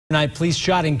Tonight, police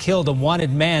shot and killed a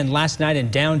wanted man last night in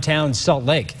downtown Salt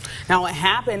Lake. Now, it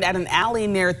happened at an alley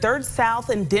near 3rd South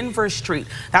and Denver Street.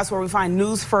 That's where we find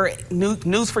News for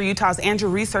Utah's Andrew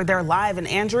Reeser there live. And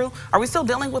Andrew, are we still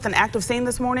dealing with an active scene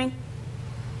this morning?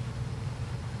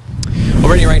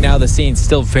 Already right now, the scene's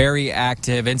still very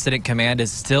active. Incident Command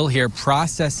is still here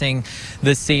processing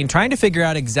the scene, trying to figure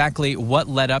out exactly what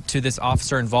led up to this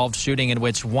officer-involved shooting in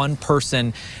which one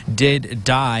person did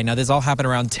die. Now, this all happened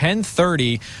around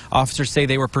 10:30. Officers say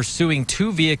they were pursuing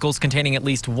two vehicles containing at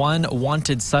least one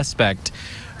wanted suspect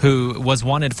who was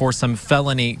wanted for some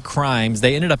felony crimes.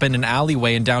 They ended up in an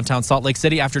alleyway in downtown Salt Lake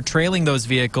City. After trailing those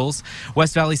vehicles,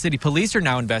 West Valley City Police are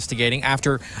now investigating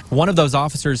after one of those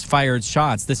officers fired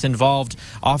shots. This involved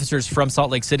officers from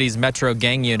Salt Lake City's Metro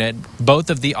Gang Unit.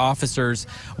 Both of the officers,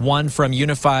 one from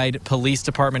Unified Police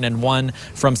Department and one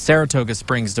from Saratoga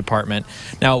Springs Department.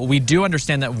 Now, we do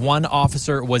understand that one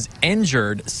officer was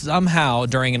injured somehow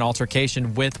during an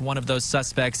altercation with one of those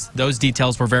suspects. Those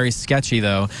details were very sketchy,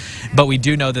 though. But we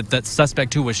do know that the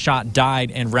suspect who was shot died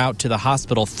en route to the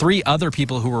hospital. 3 other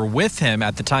people who were with him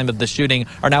at the time of the shooting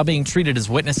are now being treated as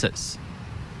witnesses.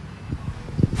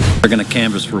 They're going to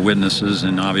canvass for witnesses,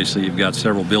 and obviously you've got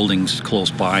several buildings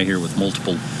close by here with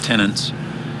multiple tenants.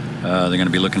 They're going to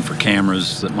be looking for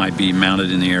cameras that might be mounted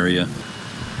in the area.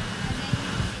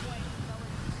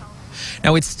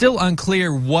 Now, it's still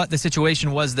unclear what the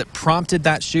situation was that prompted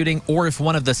that shooting or if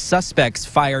one of the suspects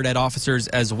fired at officers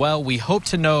as well. We hope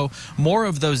to know more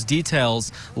of those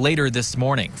details later this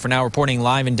morning. For now, reporting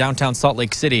live in downtown Salt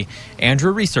Lake City,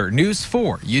 Andrew Reeser, News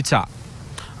 4 Utah.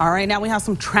 All right, now we have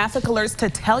some traffic alerts to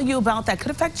tell you about that could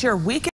affect your weekend.